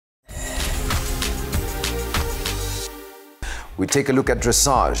we take a look at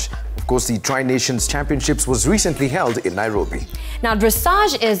dressage. Of course, the Tri-Nations Championships was recently held in Nairobi. Now,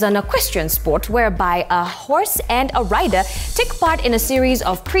 dressage is an equestrian sport whereby a horse and a rider take part in a series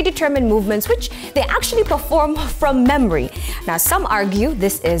of predetermined movements which they actually perform from memory. Now, some argue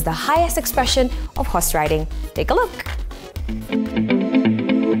this is the highest expression of horse riding. Take a look.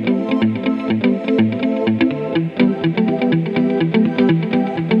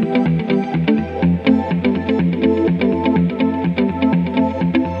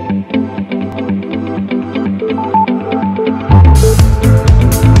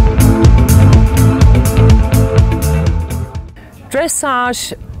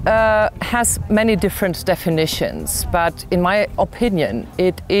 Dressage has many different definitions, but in my opinion,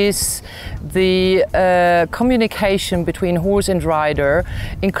 it is the communication between horse and rider,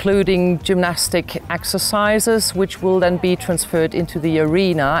 including gymnastic exercises, which will then be transferred into the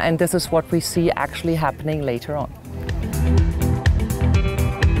arena, and this is what we see actually happening later on.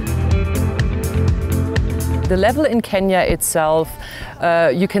 The level in Kenya itself,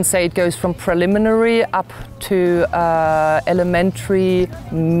 you can say it goes from preliminary up to elementary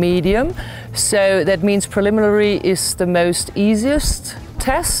medium. So that means preliminary is the most easiest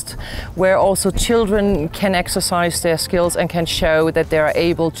test, where also children can exercise their skills and can show that they are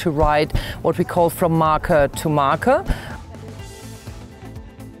able to ride what we call from marker to marker.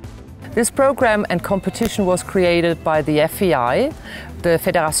 This program and competition was created by the FEI, the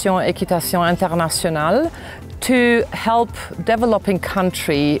Fédération Équitation Internationale, to help developing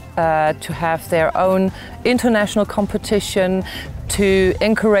country to have their own international competition, to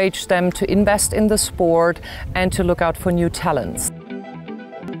encourage them to invest in the sport and to look out for new talents.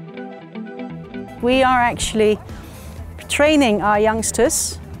 We are actually training our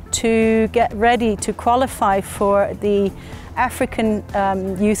youngsters to get ready to qualify for the African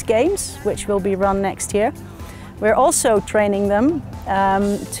Youth Games, which will be run next year. We're also training them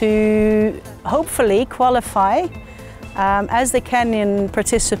to hopefully qualify as the Kenyan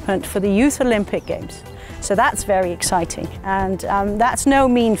participant for the Youth Olympic Games. So that's very exciting, and that's no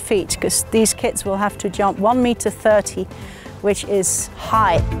mean feat, because these kids will have to jump 1.30 meters, which is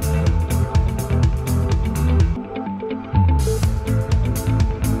high.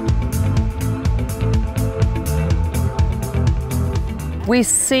 We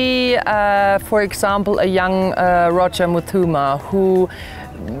see, for example, a young Roger Muthuma who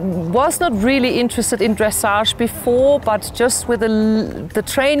was not really interested in dressage before, but just with the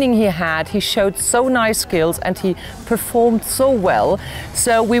training he had, he showed so nice skills and he performed so well.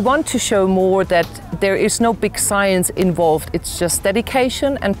 So we want to show more that there is no big science involved. It's just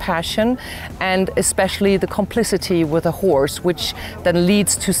dedication and passion, and especially the complicity with a horse, which then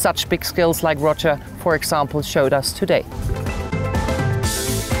leads to such big skills like Roger, for example, showed us today.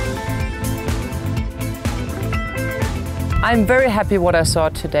 I'm very happy what I saw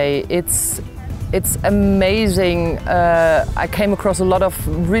today. It's amazing. I came across a lot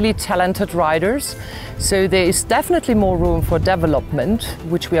of really talented riders, so there is definitely more room for development,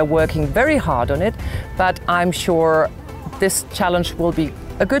 which we are working very hard on it, but I'm sure this challenge will be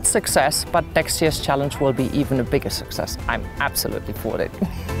a good success, but next year's challenge will be even a bigger success. I'm absolutely for it.